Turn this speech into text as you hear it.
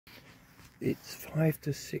It's 5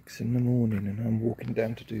 to 6 in the morning and I'm walking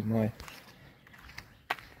down to do my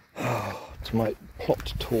to my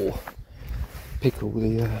plot tour. Pick all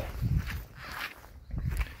the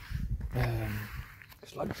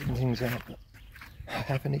slugs and things out, but I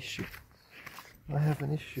have an issue. I have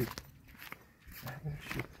an issue.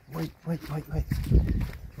 Wait.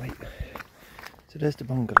 So there's the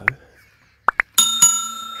bungalow.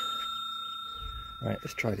 Right,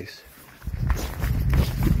 let's try this.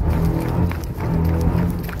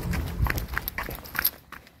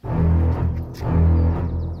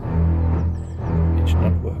 It's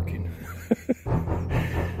not working.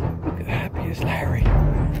 Look at happy as Larry.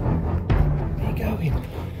 Where are you going?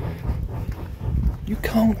 You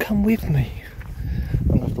can't come with me.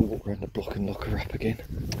 I'll have to walk around the block and lock her up again.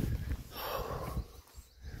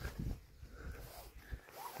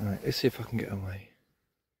 Alright, let's see if I can get away.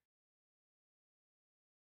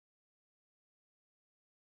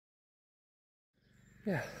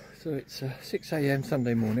 Yeah, so it's 6 AM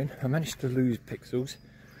Sunday morning. I managed to lose Pixels.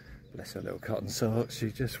 Bless her little cotton socks.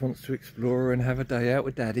 She just wants to explore and have a day out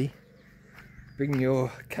with Daddy. Bring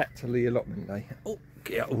your cat to the allotment day. Oh,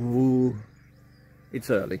 yeah. Ooh. It's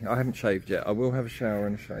early. I haven't shaved yet. I will have a shower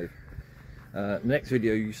and a shave. Next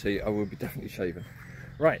video you see, I will be definitely shaving.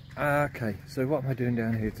 Right, okay. So what am I doing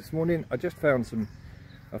down here this morning? I just found some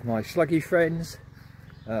of my sluggy friends,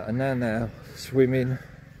 and now swimming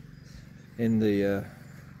in the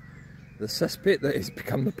cesspit that has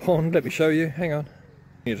become the pond. Let me show you. Hang on.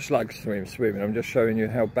 The slugs swimming. I'm just showing you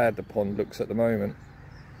how bad the pond looks at the moment.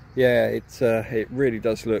 Yeah, it really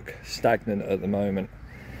does look stagnant at the moment.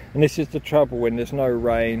 And this is the trouble when there's no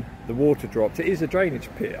rain, the water drops. It is a drainage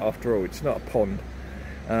pit after all, it's not a pond.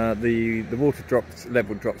 The water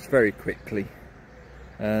level drops very quickly.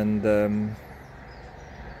 And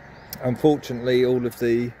unfortunately all of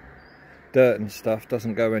the dirt and stuff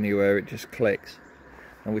doesn't go anywhere, it just collects.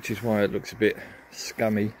 And which is why it looks a bit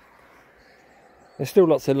scummy. There's still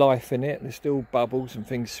lots of life in it, there's still bubbles and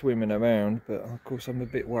things swimming around, but of course I'm a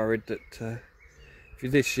bit worried that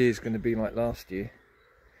if this year's going to be like last year,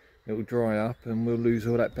 it will dry up and we'll lose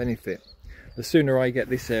all that benefit. The sooner I get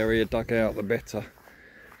this area dug out, the better.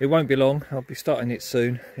 It won't be long, I'll be starting it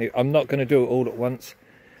soon. I'm not going to do it all at once.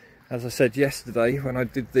 As I said yesterday when I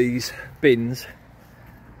did these bins,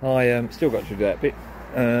 I still got to do that bit.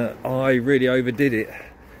 I really overdid it,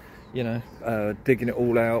 you know, digging it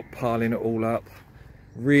all out, piling it all up.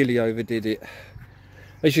 Really overdid it.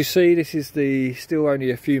 As you see, this is still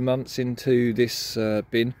only a few months into this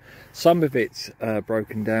bin. Some of it's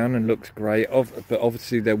broken down and looks great, but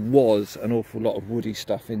obviously there was an awful lot of woody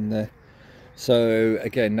stuff in there. So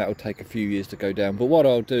again, that'll take a few years to go down. But what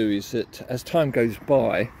I'll do is that as time goes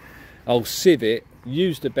by, I'll sieve it,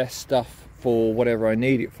 use the best stuff for whatever I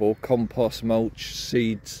need it for, compost, mulch,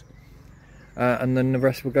 seeds, and then the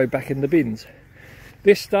rest will go back in the bins.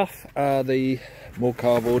 This stuff, the more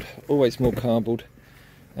cardboard, always more cardboard.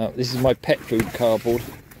 This is my pet food cardboard.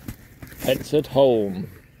 Pets at home.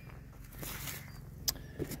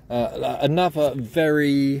 Another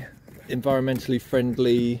very environmentally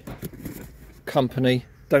friendly company.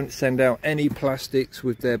 Don't send out any plastics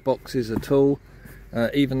with their boxes at all.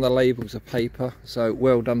 Even the labels are paper, so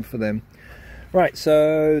well done for them. Right,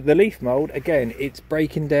 so the leaf mould, again, it's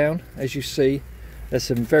breaking down. As you see, there's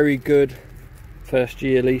some very good first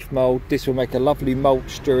year leaf mould. This will make a lovely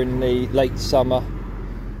mulch during the late summer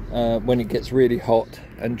when it gets really hot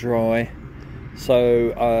and dry.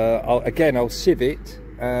 So I'll sieve it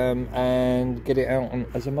and get it out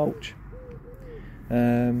as a mulch.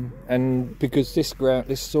 And because this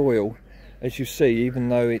soil, as you see, even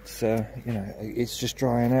though it's you know, it's just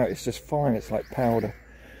drying out, it's just fine, it's like powder.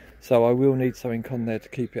 So I will need something on there to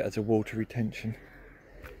keep it as a water retention.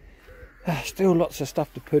 Still lots of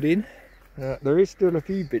stuff to put in. There is still a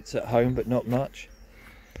few bits at home, but not much.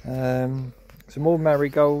 Some more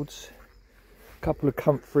marigolds, a couple of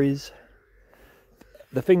comfreys.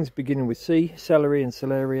 The things beginning with C, celery and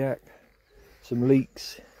celeriac, some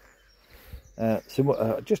leeks,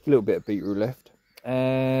 just a little bit of beetroot left,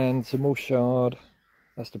 and some more chard.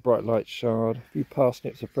 That's the bright light chard. A few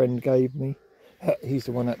parsnips a friend gave me. He's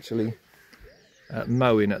the one actually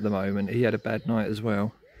mowing at the moment. He had a bad night as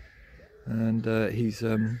well, and he's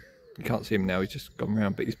you can't see him now. He's just gone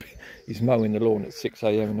round, but he's mowing the lawn at 6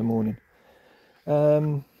 AM in the morning.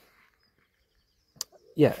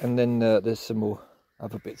 Yeah, and then there's some more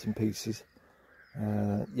other bits and pieces.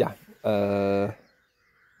 Yeah.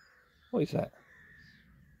 What is that?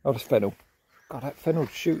 Oh, that's fennel. God, that fennel's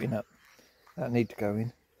shooting up. That need to go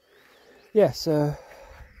in. Yes.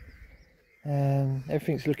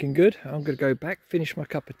 Everything's looking good. I'm going to go back, finish my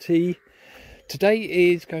cup of tea, Today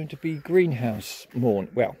is going to be greenhouse morning.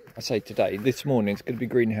 Well, I say today, this morning it's going to be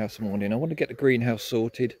greenhouse morning. I want to get the greenhouse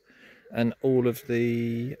sorted and all of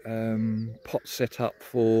the pots set up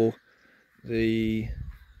for the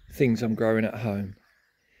things I'm growing at home.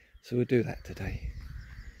 So we'll do that today.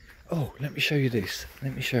 Oh, let me show you this.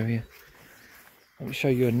 Let me show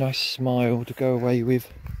you a nice smile to go away with.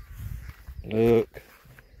 Look.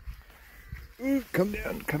 Ooh, come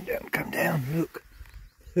down, come down, come down. Look.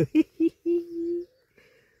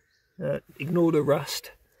 Ignore the rust,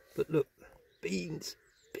 but look, beans,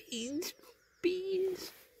 beans,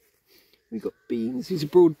 beans. We've got beans. These are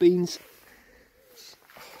broad beans.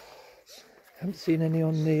 Haven't seen any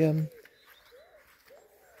on the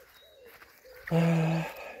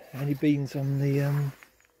any beans on the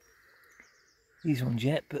these ones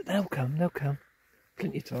yet, but they'll come. They'll come.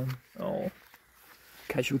 Plenty of time. Oh,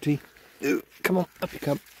 casualty. Ooh, come on, up you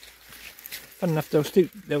come. Fun enough,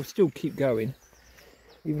 they'll still keep going,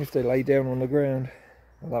 even if they lay down on the ground.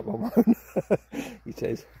 Well, that one won't. He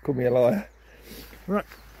says, call me a liar. Right,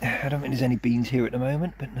 I don't think there's any beans here at the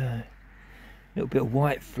moment, but no. A little bit of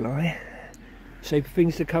white fly. Safer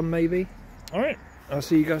things to come, maybe. Alright, I'll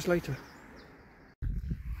see you guys later.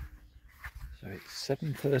 So it's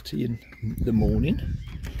 7:30 in the morning.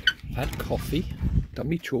 I've had coffee, done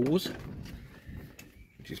my chores,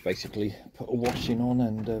 which is basically put a washing on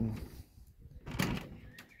and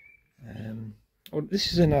well,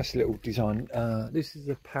 this is a nice little design. This is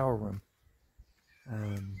a power room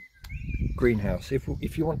greenhouse.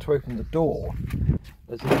 If you want to open the door,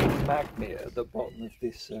 there's a little magnet at the bottom of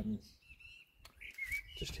this.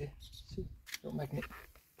 Just here, see, little magnet.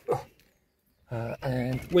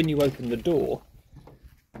 And when you open the door,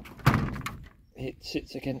 it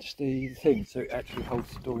sits against the thing, so it actually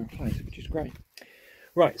holds the door in place, which is great.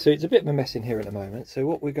 Right, so it's a bit of a mess in here at the moment. So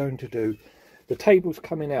what we're going to do. The table's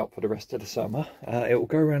coming out for the rest of the summer. It will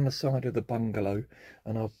go around the side of the bungalow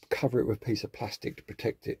and I'll cover it with a piece of plastic to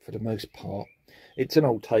protect it for the most part. It's an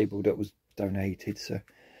old table that was donated, so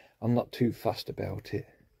I'm not too fussed about it.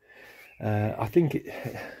 I think it...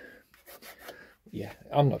 yeah,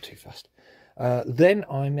 I'm not too fussed. Then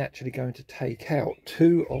I'm actually going to take out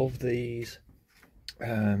 2 of these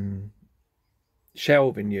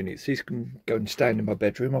shelving units. These can go and stand in my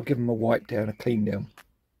bedroom. I'll give them a wipe down, a clean down.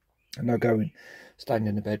 And I'll go and stand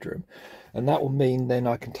in the bedroom, and that will mean then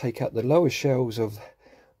I can take out the lower shelves of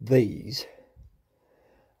these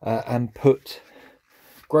and put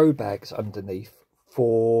grow bags underneath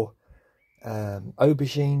for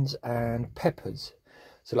aubergines and peppers.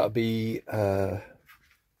 So that'll be a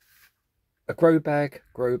grow bag.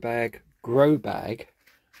 I'll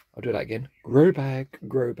do that again. Grow bag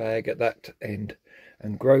at that end,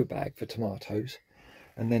 and grow bag for tomatoes.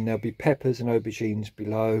 And then there'll be peppers and aubergines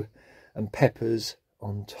below and peppers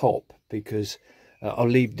on top, because I'll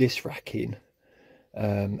leave this rack in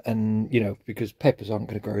and, you know, because peppers aren't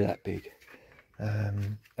going to grow that big.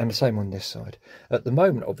 And the same on this side. At the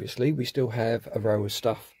moment, obviously, we still have a row of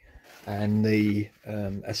stuff and the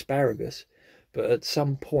asparagus, but at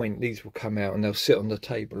some point these will come out and they'll sit on the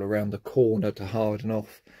table around the corner to harden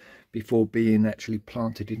off before being actually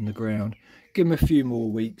planted in the ground. Give them a few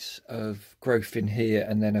more weeks of growth in here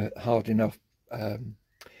and then a hard enough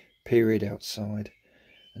period outside,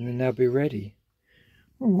 and then they'll be ready.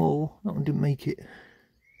 Oh, that one didn't make it.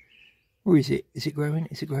 Or is it? Is it growing?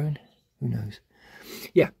 Is it growing? Who knows?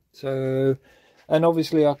 Yeah, so, and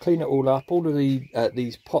obviously I'll clean it all up. All of the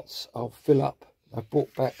these pots I'll fill up. I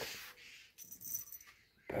brought back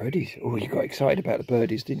birdies. Oh, you got excited about the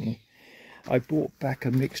birdies, didn't you? I brought back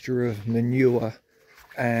a mixture of manure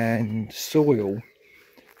and soil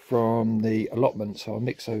from the allotment, so I'll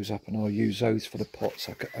mix those up and I'll use those for the pots.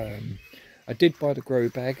 I did buy the grow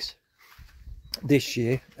bags this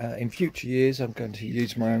year. In future years I'm going to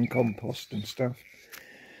use my own compost and stuff,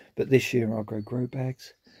 but this year I'll grow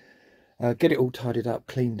bags. Get it all tidied up,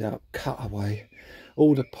 cleaned up, cut away.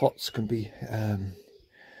 All the pots can be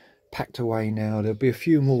packed away now. There'll be a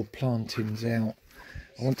few more plantings out.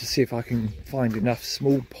 I want to see if I can find enough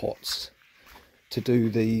small pots to do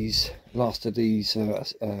these last of these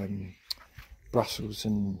Brussels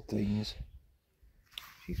and things.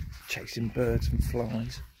 She's chasing birds and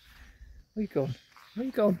flies. Where you gone? Where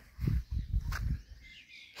you gone?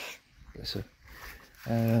 Bless her.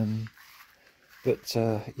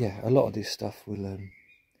 Yeah, a lot of this stuff will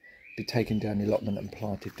be taken down the allotment and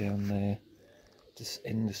planted down there just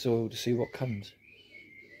in the soil to see what comes.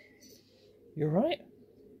 You alright?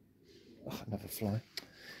 Oh, another fly.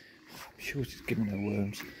 I'm sure she's giving her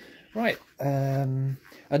worms. Right, and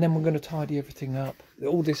then we're going to tidy everything up.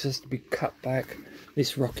 All this has to be cut back.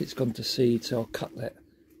 This rocket's gone to seed, so I'll cut that.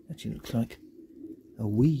 Actually looks like a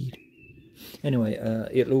weed. Anyway,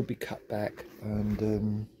 it'll all be cut back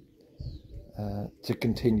and to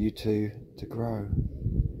continue to grow.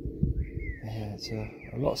 Yeah, it's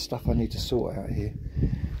a lot of stuff I need to sort out here.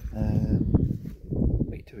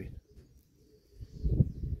 What are you doing?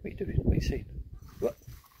 What are you doing? What are you seeing? What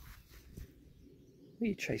are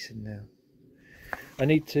you chasing now? I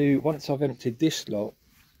need to, once I've emptied this lot,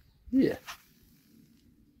 yeah,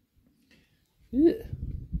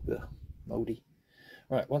 mouldy.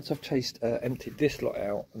 Right, once I've emptied this lot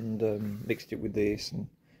out and mixed it with this and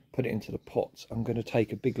put it into the pots, I'm going to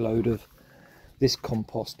take a big load of this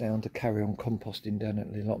compost down to carry on composting down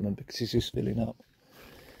at the allotment because it's just filling up.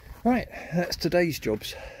 Right, that's today's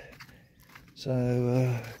jobs.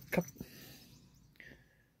 So,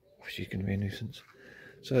 she's going to be a nuisance.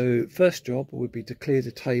 So, first job would be to clear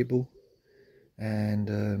the table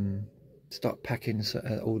and start packing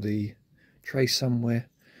all the trays somewhere.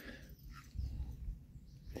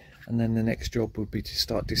 And then the next job would be to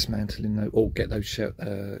start dismantling or get those get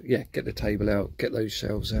the table out, get those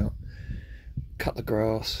shelves out, cut the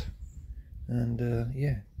grass, and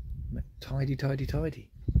yeah, tidy.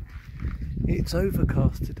 It's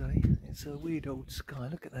overcast today. It's a weird old sky.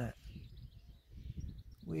 Look at that.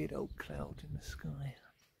 Weird old cloud in the sky.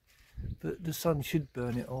 But the sun should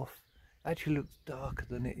burn it off. Actually looks darker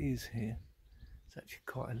than it is here. It's actually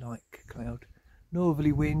quite a light cloud.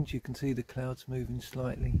 Northerly wind, you can see the clouds moving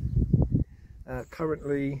slightly.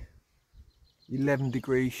 Currently 11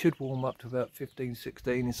 degrees, should warm up to about 15,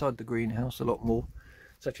 16 inside the greenhouse, a lot more.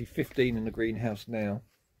 It's actually 15 in the greenhouse now.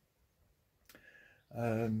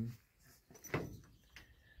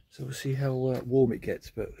 So we'll see how warm it gets,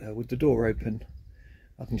 but with the door open,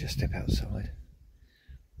 I can just step outside.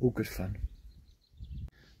 All good fun.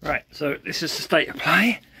 Right, so this is the state of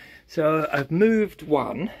play. So I've moved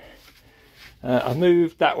one. I've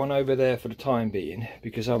moved that one over there for the time being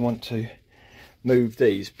because I want to move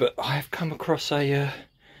these, but I've come across a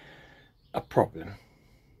problem.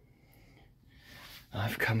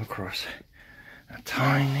 I've come across a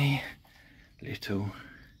tiny little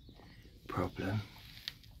problem.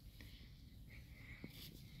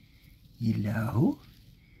 Hello,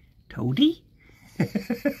 Toadie? Look at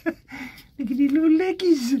his little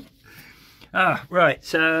leggies. Ah, right,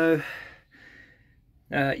 so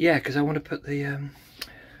yeah, because I want to put the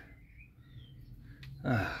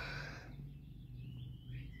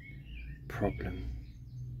problem.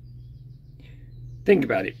 Think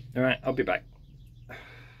about it. All right, I'll be back.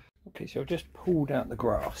 Okay, so I've just pulled out the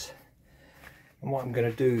grass, and what I'm going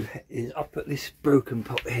to do is I'll put this broken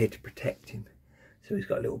pot here to protect him, so he's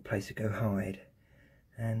got a little place to go hide,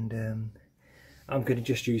 and I'm going to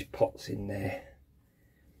just use pots in there,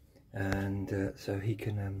 and so he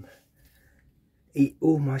can eat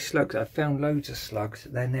all my slugs. I've found loads of slugs.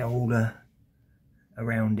 They're now all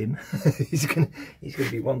around him. he's gonna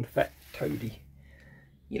be one fat toady,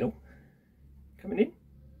 you know, coming in.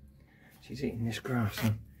 She's eating this grass,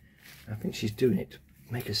 and I think she's doing it to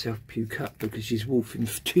make herself puke up because she's wolfing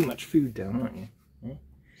too much food down, aren't you? Yeah?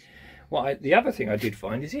 Well, the other thing I did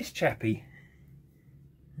find is this chappie.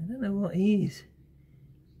 I don't know what he is.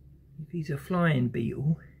 If he's a flying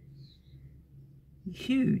beetle. He's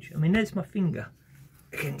huge. I mean, there's my finger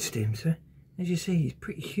against him, so as you see, he's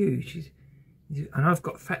pretty huge. And I've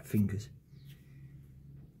got fat fingers.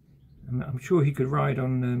 I'm sure he could ride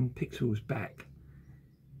on Pixel's back.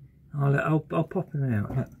 I'll pop him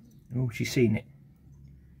out. Look. Oh, she's seen it.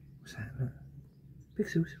 What's that? Look.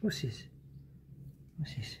 Pixels, what's this?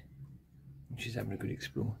 What's this? She's having a good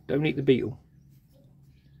explore. Don't eat the beetle.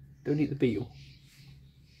 Don't eat the beetle.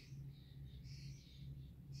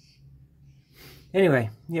 Anyway,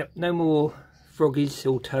 yep, no more froggies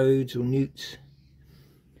or toads or newts.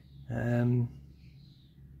 At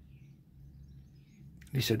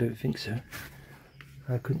least I don't think so.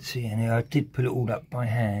 I couldn't see any. I did put it all up by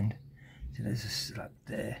hand. So there's a slug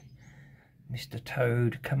there. Mr.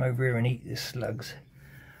 Toad, come over here and eat the slugs.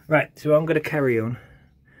 Right, so I'm going to carry on.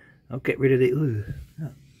 I'll get rid of the... Ooh,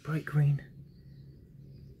 look, bright green.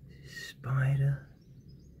 Spider.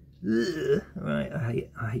 Ugh. Right,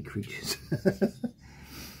 I hate creatures.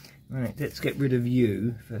 Right, let's get rid of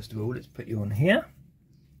you first of all. Let's put you on here.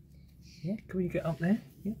 Yeah, can you get up there?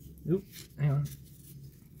 Yeah. Oh, hang on.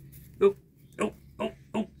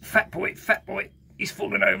 Oh, fat boy, he's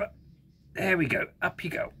fallen over. There we go, up you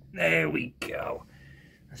go. There we go.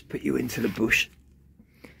 Let's put you into the bush.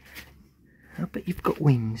 I bet you've got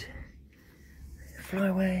wings. Fly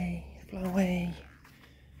away, fly away.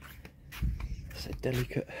 So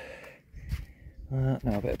delicate. No,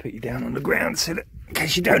 I better put you down on the ground so that, in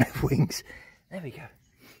case you don't have wings. There we go.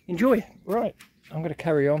 Enjoy. Right, I'm going to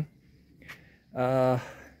carry on. Okay.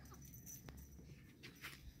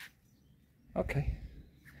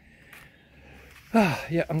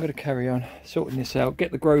 Yeah, I'm going to carry on sorting this out,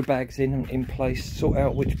 get the grow bags in place, sort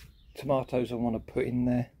out which tomatoes I want to put in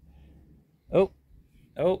there. Oh,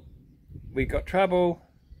 we got trouble.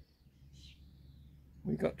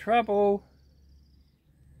 We got trouble.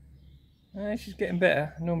 She's getting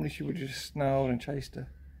better. Normally she would just snarled and chased her.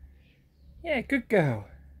 Yeah, good girl.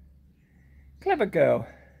 Clever girl.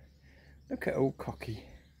 Look at her all cocky.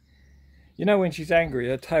 You know when she's angry,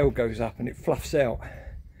 her tail goes up and it fluffs out.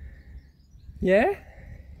 Yeah?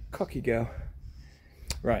 Cocky girl.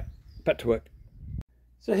 Right, back to work.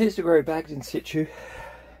 So here's the grow bags in situ.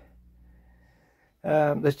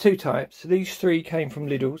 There's two types. These three came from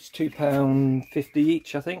Lidl's, £2.50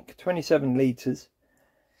 each, I think, 27 litres,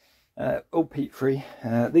 all peat free.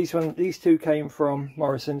 These two came from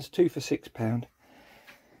Morrison's, 2 for £6.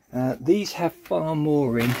 These have far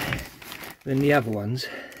more in than the other ones.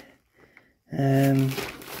 Does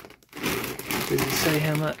it say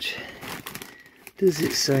how much? Does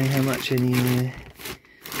it say how much anywhere?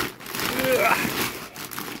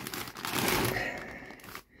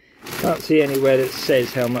 Can't see anywhere that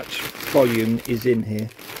says how much volume is in here.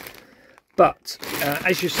 But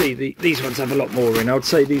as you see, these ones have a lot more in. I would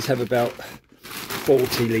say these have about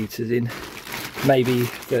 40 litres in, maybe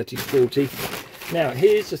 30 to 40. Now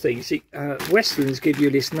here's the thing, see, Westlands give you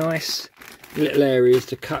this nice little areas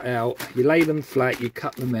to cut out. You lay them flat, you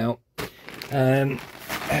cut them out, and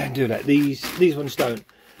do that. These ones don't.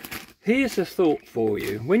 Here's a thought for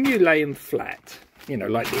you. When you lay them flat, you know,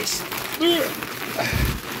 like this,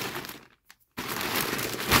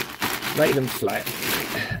 lay them flat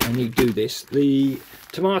and you do this, the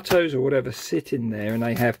tomatoes or whatever sit in there and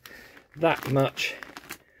they have that much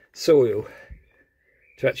soil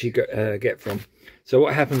to actually get from. So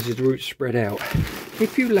what happens is the roots spread out.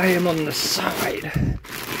 If you lay them on the side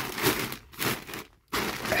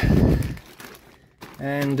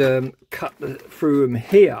and cut through them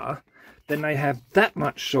here, then they have that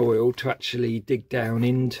much soil to actually dig down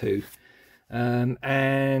into,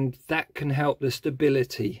 and that can help the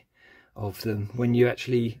stability of them when you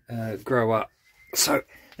actually grow up. So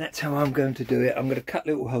that's how I'm going to do it. I'm going to cut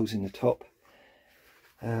little holes in the top,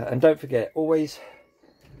 and don't forget, always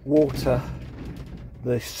water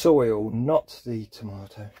the soil, not the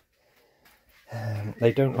tomato.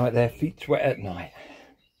 They don't like their feet wet at night.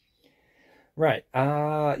 Right,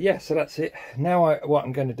 yeah, so that's it. Now what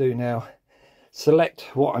I'm going to do now, select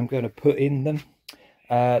what I'm going to put in them.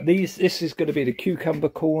 This is going to be the cucumber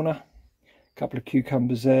corner, a couple of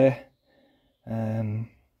cucumbers there, and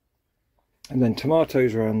then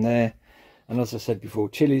tomatoes are on there, and as I said before,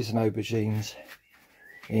 chilies and aubergines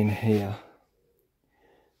in here.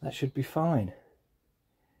 That should be fine.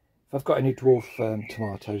 If I've got any dwarf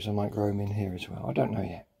tomatoes, I might grow them in here as well. I don't know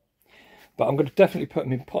yet. But I'm going to definitely put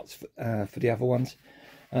them in pots for the other ones.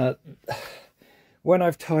 When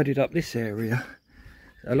I've tidied up this area,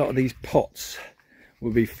 a lot of these pots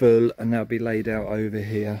will be full and they'll be laid out over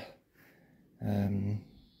here,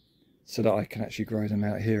 so that I can actually grow them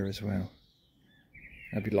out here as well.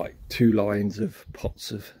 There'll be like 2 lines of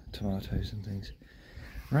pots of tomatoes and things.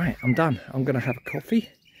 Right, I'm done. I'm going to have a coffee.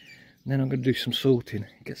 And then I'm going to do some sorting,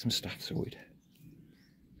 get some stuff sorted.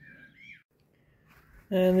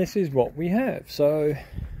 And this is what we have. So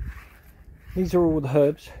these are all the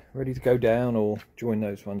herbs ready to go down or join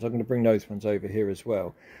those ones. I'm going to bring those ones over here as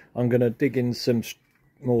well. I'm going to dig in some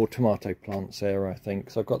more tomato plants there, I think,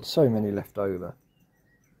 because I've got so many left over.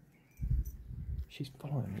 She's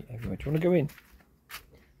following me everywhere. Do you want to go in?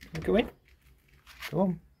 Go in? Go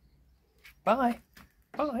on. Bye.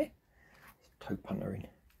 Bye. Toe punter in.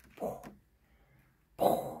 Go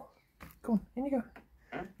on, in you go.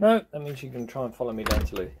 No, that means you can try and follow me down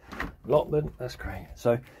to the allotment. That's great.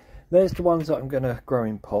 So there's the ones that I'm going to grow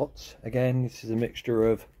in pots. Again, this is a mixture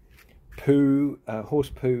of poo,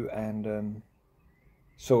 horse poo and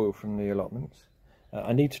soil from the allotments.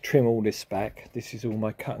 I need to trim all this back. This is all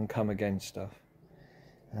my cut and come again stuff.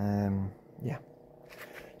 Yeah.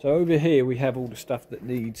 So over here we have all the stuff that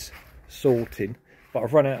needs sorting. But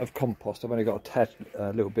I've run out of compost. I've only got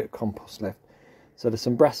a little bit of compost left. So there's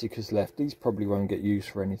some brassicas left. These probably won't get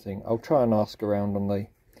used for anything. I'll try and ask around on the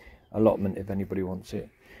allotment if anybody wants it.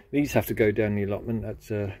 These have to go down the allotment. That's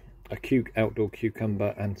a outdoor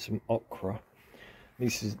cucumber and some okra.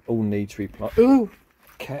 These all need to be planted. Ooh,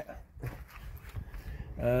 cat.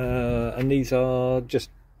 And these are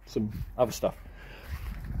just some other stuff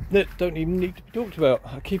that don't even need to be talked about.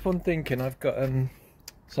 I keep on thinking I've got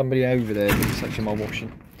somebody over there that's touching my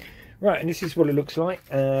washing. Right, and this is what it looks like.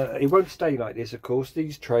 It won't stay like this, of course.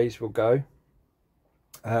 These trays will go,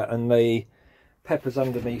 and the peppers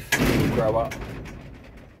underneath will grow up.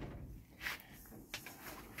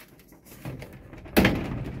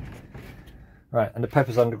 Right, and the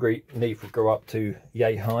peppers underneath will grow up to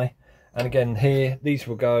yay high. And again here, these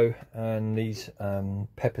will go, and these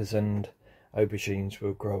peppers and aubergines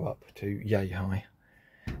will grow up to yay high.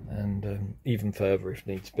 And even further if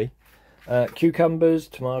needs be. Cucumbers,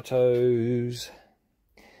 tomatoes.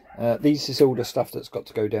 This is all the stuff that's got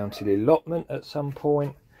to go down to the allotment at some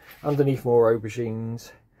point. Underneath more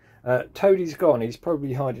aubergines. Toadie's gone, he's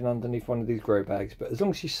probably hiding underneath one of these grow bags, but as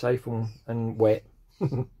long as he's safe and wet.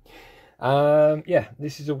 Yeah,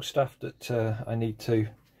 this is all stuff that I need to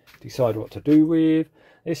decide what to do with.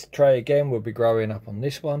 This tray again will be growing up on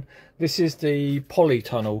this one. This is the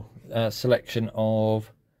polytunnel selection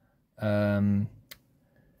of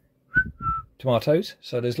tomatoes,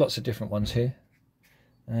 so there's lots of different ones here.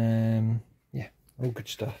 Yeah, all good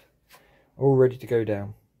stuff, all ready to go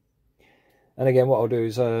down. And again, what I'll do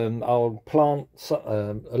is I'll plant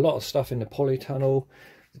a lot of stuff in the polytunnel,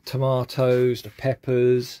 the tomatoes, the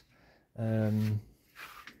peppers,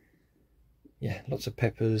 yeah, lots of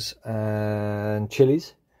peppers and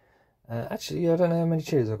chilies. Actually, I don't know how many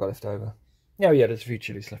chilies I've got left over. Oh yeah, there's a few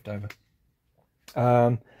chilies left over.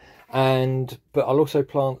 But I'll also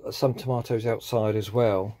plant some tomatoes outside as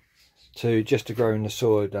well, just to grow in the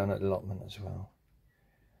soil down at the allotment as well.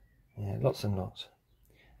 Yeah, lots and lots.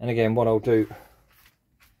 And again, what I'll do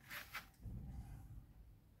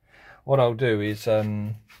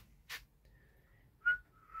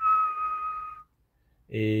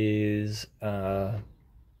is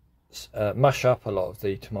mush up a lot of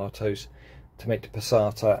the tomatoes to make the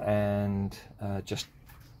passata and just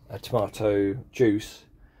a tomato juice,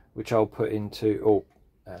 which I'll put into, or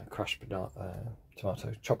crushed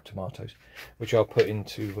tomatoes, chopped tomatoes, which I'll put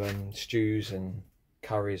into stews and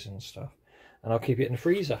curries and stuff, and I'll keep it in the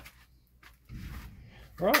freezer.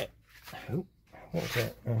 Right. Oh, what was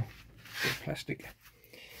that? Oh, bit of plastic.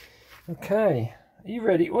 Okay, are you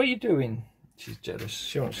ready? What are you doing? She's jealous.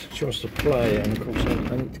 She wants to play, and of course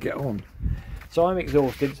I need to get on. So I'm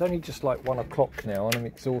exhausted. It's only just like 1 o'clock now, and I'm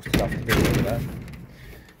exhausted after doing all that,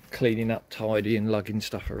 cleaning up, tidying, lugging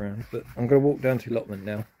stuff around. But I'm going to walk down to the allotment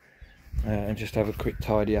now and just have a quick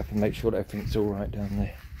tidy up and make sure that everything's all right down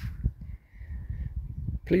there.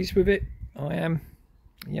 Pleased with it? I am.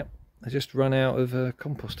 Yep. I just run out of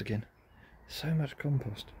compost again. So much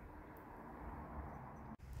compost.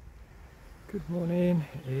 Good morning.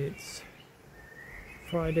 It's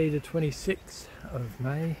Friday the 26th of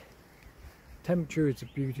May. Temperature is a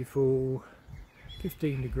beautiful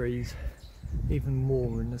 15 degrees, even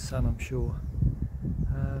warmer in the sun, I'm sure.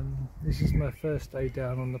 This is my first day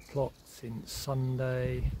down on the plot since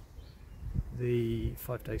Sunday, the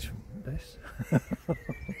 5 days from this.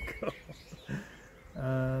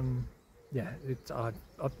 Oh, yeah,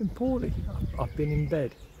 I've been poorly. I've been in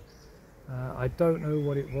bed. I don't know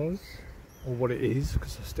what it was or what it is,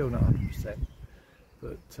 because I'm still not 100%.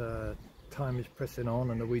 But time is pressing on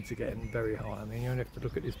and the weeds are getting very high. I mean, you only have to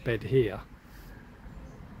look at this bed here.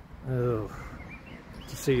 Oh,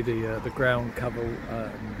 to see the ground cover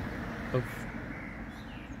of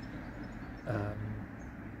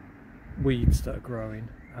weeds that are growing.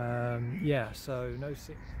 Yeah, so no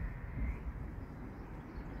sick.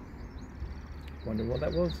 Wonder what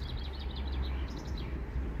that was.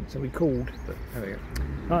 So we called, but there we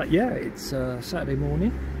go. Yeah, it's Saturday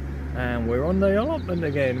morning and we're on the allotment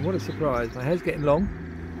again. What a surprise. My hair's getting long,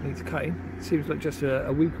 needs cutting. It seems like just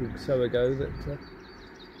a week or so ago that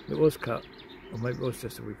it was cut, or maybe it was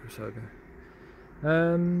just a week or so ago.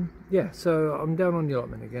 Yeah, so I'm down on the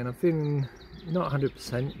allotment again. I'm feeling not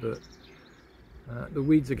 100%, but the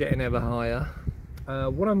weeds are getting ever higher.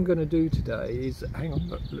 What I'm going to do today is, hang on,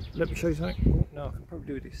 let me show you something. Oh, no, I can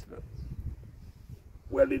probably do this. Look.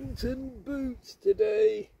 Wellington boots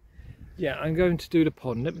today. Yeah, I'm going to do the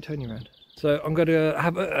pond. Let me turn you around. So I'm going to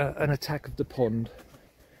have an attack of the pond.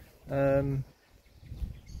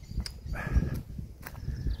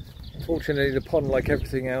 Unfortunately, the pond, like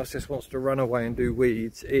everything else, just wants to run away and do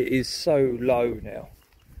weeds. It is so low now.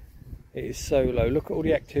 It is so low. Look at all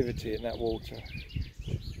the activity in that water.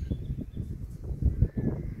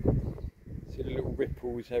 See the little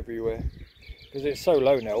ripples everywhere. Because it's so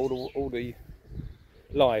low now, all the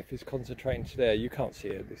life is concentrating to there. You can't see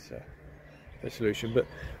it, this resolution. But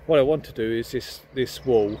what I want to do is this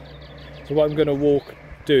wall. So what I'm going to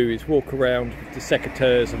do is walk around with the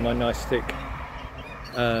secateurs and my nice thick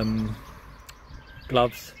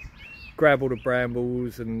gloves, grab all the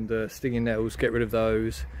brambles and stinging nettles, get rid of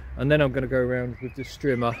those, and then I'm going to go around with the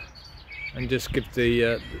strimmer and just give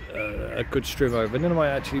a good strim over, and then I might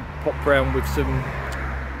actually pop around with some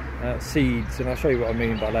seeds, and I'll show you what I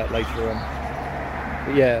mean by that later on.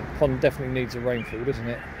 But yeah, pond definitely needs a rainfall, doesn't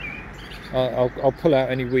it? I'll pull out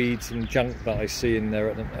any weeds and junk that I see in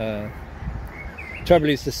there. Trouble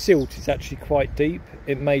is, the silt is actually quite deep.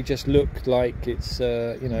 It may just look like it's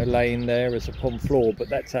you know, laying there as a pond floor, but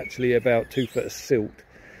that's actually about 2 foot of silt.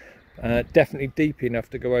 Definitely deep enough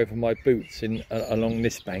to go over my boots in along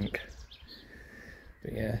this bank.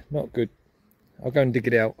 But yeah, not good. I'll go and dig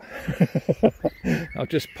it out. I'll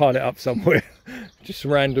just pile it up somewhere. Just a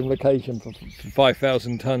random location for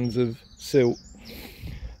 5,000 tons of silt.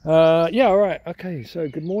 Yeah, alright, okay, so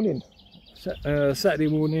good morning. Saturday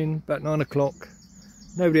morning, about 9 o'clock.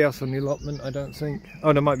 Nobody else on the allotment, I don't think.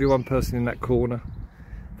 Oh, there might be one person in that corner,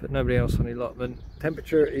 but nobody else on the allotment.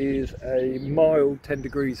 Temperature is a mild 10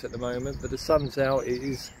 degrees at the moment, but the sun's out. It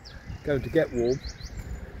is going to get warm,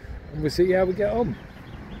 and we'll see how we get on.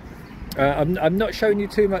 I'm not showing you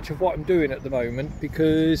too much of what I'm doing at the moment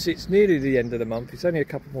because it's nearly the end of the month. It's only a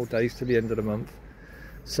couple more days to the end of the month,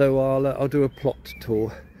 so I'll do a plot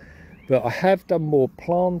tour. But I have done more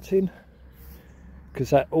planting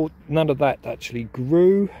because none of that actually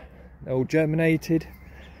grew. They all germinated.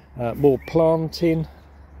 More planting,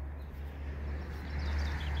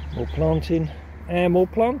 and more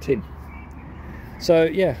planting. So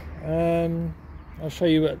yeah, I'll show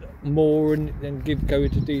you more and then go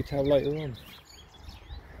into detail later on.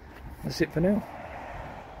 That's it for now.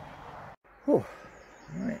 Oh,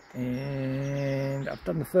 right, and I've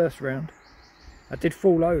done the first round. I did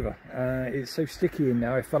fall over. It's so sticky in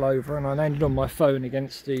there, I fell over and I landed on my phone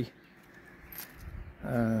against the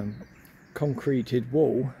concreted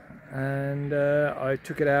wall, and I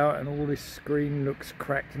took it out and all this screen looks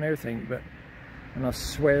cracked and everything, and I was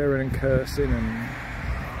swearing and cursing,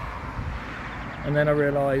 and then I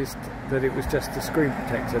realised that it was just the screen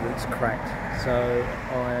protector that's cracked. So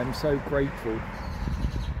I am so grateful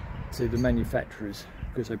to the manufacturers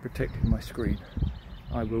because they protected my screen.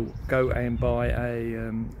 I will go and buy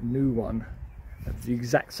a new one at the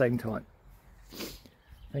exact same time.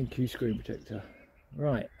 Thank you, screen protector.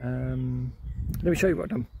 Right, let me show you what I've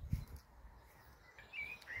done.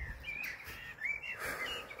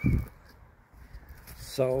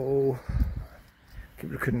 So,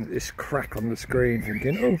 keep looking at this crack on the screen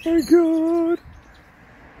thinking, oh my god!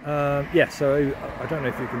 Yeah, so I don't know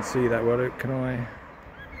if you can see that well.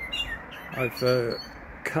 I've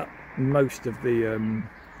cut most of the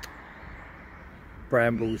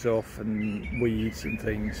brambles off and weeds and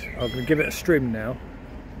things. I'm going to give it a trim now,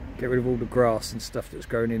 get rid of all the grass and stuff that's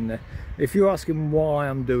growing in there. If you're asking why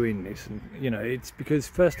I'm doing this, and you know, it's because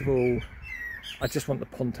first of all I just want the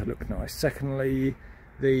pond to look nice. Secondly,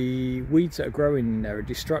 the weeds that are growing in there are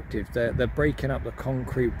destructive. They're breaking up the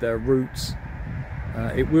concrete, their roots.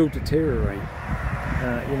 It will deteriorate,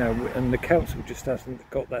 you know, and the council just hasn't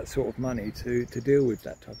got that sort of money to deal with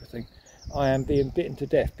that type of thing. I am being bitten to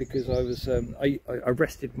death because I was I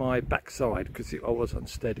rested my backside because I was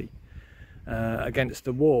unsteady against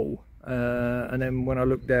the wall, and then when I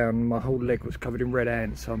looked down, my whole leg was covered in red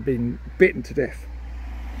ants. So I'm being bitten to death.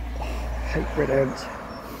 Oh, I hate red ants.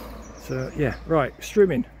 So yeah, right,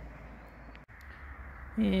 trimming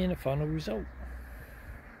and a final result.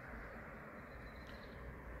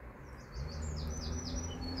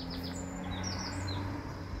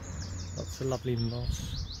 Lots of lovely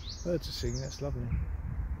moss. Birds are singing, that's lovely.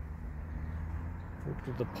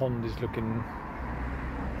 The pond is looking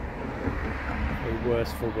way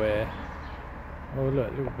worse for wear. Oh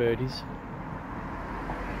look, little birdies.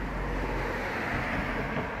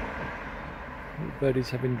 Little birdies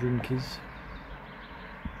having drinkies.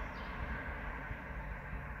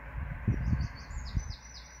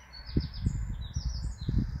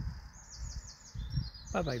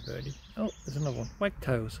 Bye bye birdie. Oh, there's another one.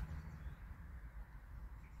 Wagtails.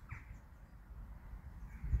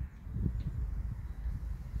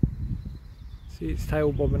 See its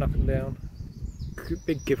tail bobbing up and down.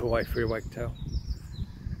 Big giveaway for a wagtail.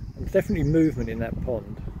 And there's definitely movement in that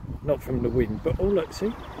pond. Not from the wind, but oh look,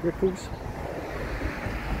 see? Ripples.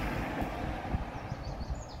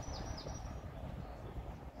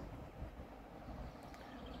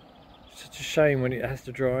 Such a shame when it has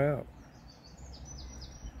to dry out.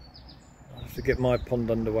 I'll have to get my pond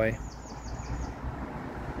underway.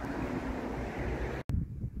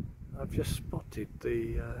 I've just spotted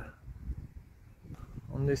the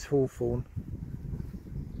on this hawthorn.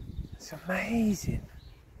 It's amazing.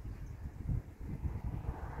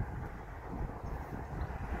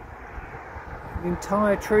 The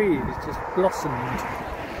entire tree is just blossomed.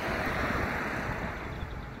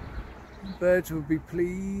 Birds will be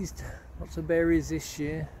pleased. Lots of berries this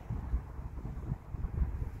year.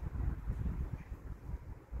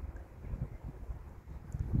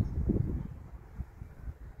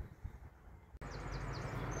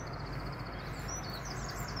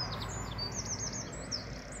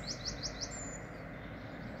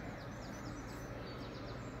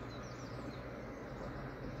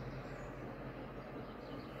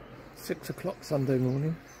 6 o'clock Sunday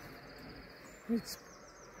morning. It's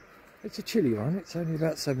a chilly one. It's only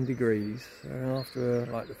about 7 degrees. So after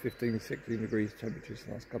like the 15, 16 degrees temperatures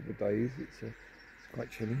the last couple of days, it's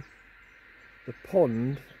quite chilly. The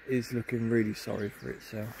pond is looking really sorry for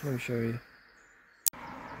itself. Let me show you.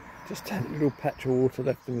 Just a little patch of water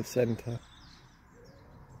left in the centre.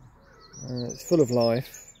 It's full of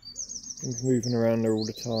life. Things moving around there all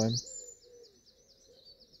the time.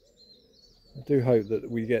 I do hope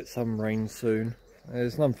that we get some rain soon.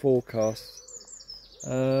 There's none forecast.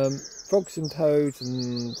 Frogs and toads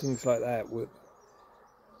and things like that would.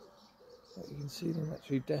 You can see them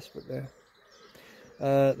actually desperate there.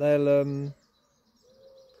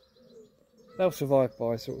 They'll survive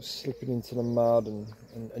by sort of slipping into the mud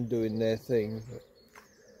and doing their thing. But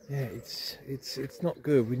yeah, it's not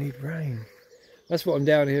good. We need rain. That's what I'm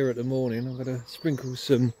down here at the morning. I'm going to sprinkle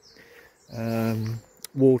some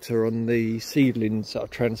water on the seedlings that I've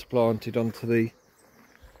transplanted onto the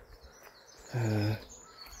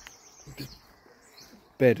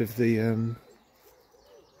bed of the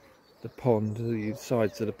pond, the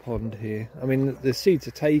sides of the pond here. I mean, the seeds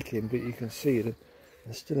are taken, but you can see that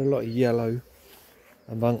there's still a lot of yellow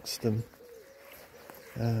amongst them.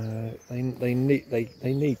 They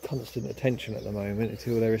need constant attention at the moment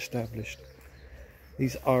until they're established.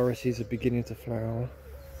 These irises are beginning to flower.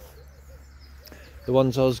 The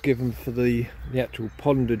ones I was given for the actual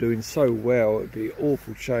pond are doing so well. It'd be an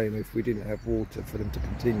awful shame if we didn't have water for them to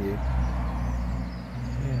continue.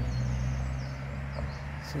 Yeah.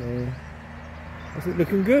 So I think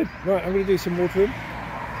looking good. Right, I'm going to do some watering.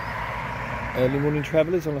 Early morning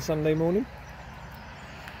travellers on a Sunday morning.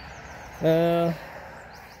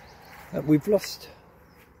 We've lost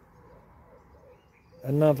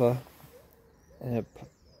another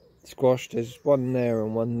squash. There's one there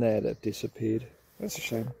and one there that have disappeared. That's a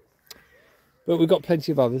shame. But we've got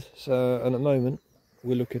plenty of others, so and at the moment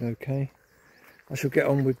we're looking okay. I shall get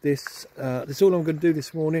on with this. That's all I'm going to do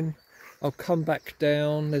this morning. I'll come back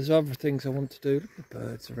down. There's other things I want to do. Look at the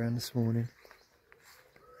birds around this morning.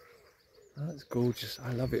 Oh, that's gorgeous.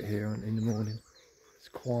 I love it here in the morning. It's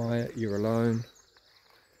quiet, you're alone.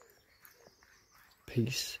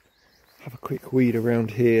 Peace. Have a quick weed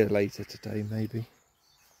around here later today, maybe.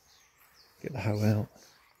 Get the hoe out.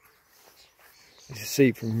 As you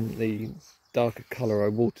see from the darker colour, I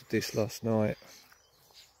watered this last night.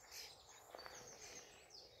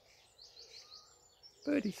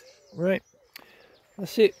 Birdies. Right,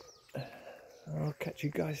 that's it. I'll catch you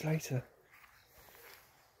guys later.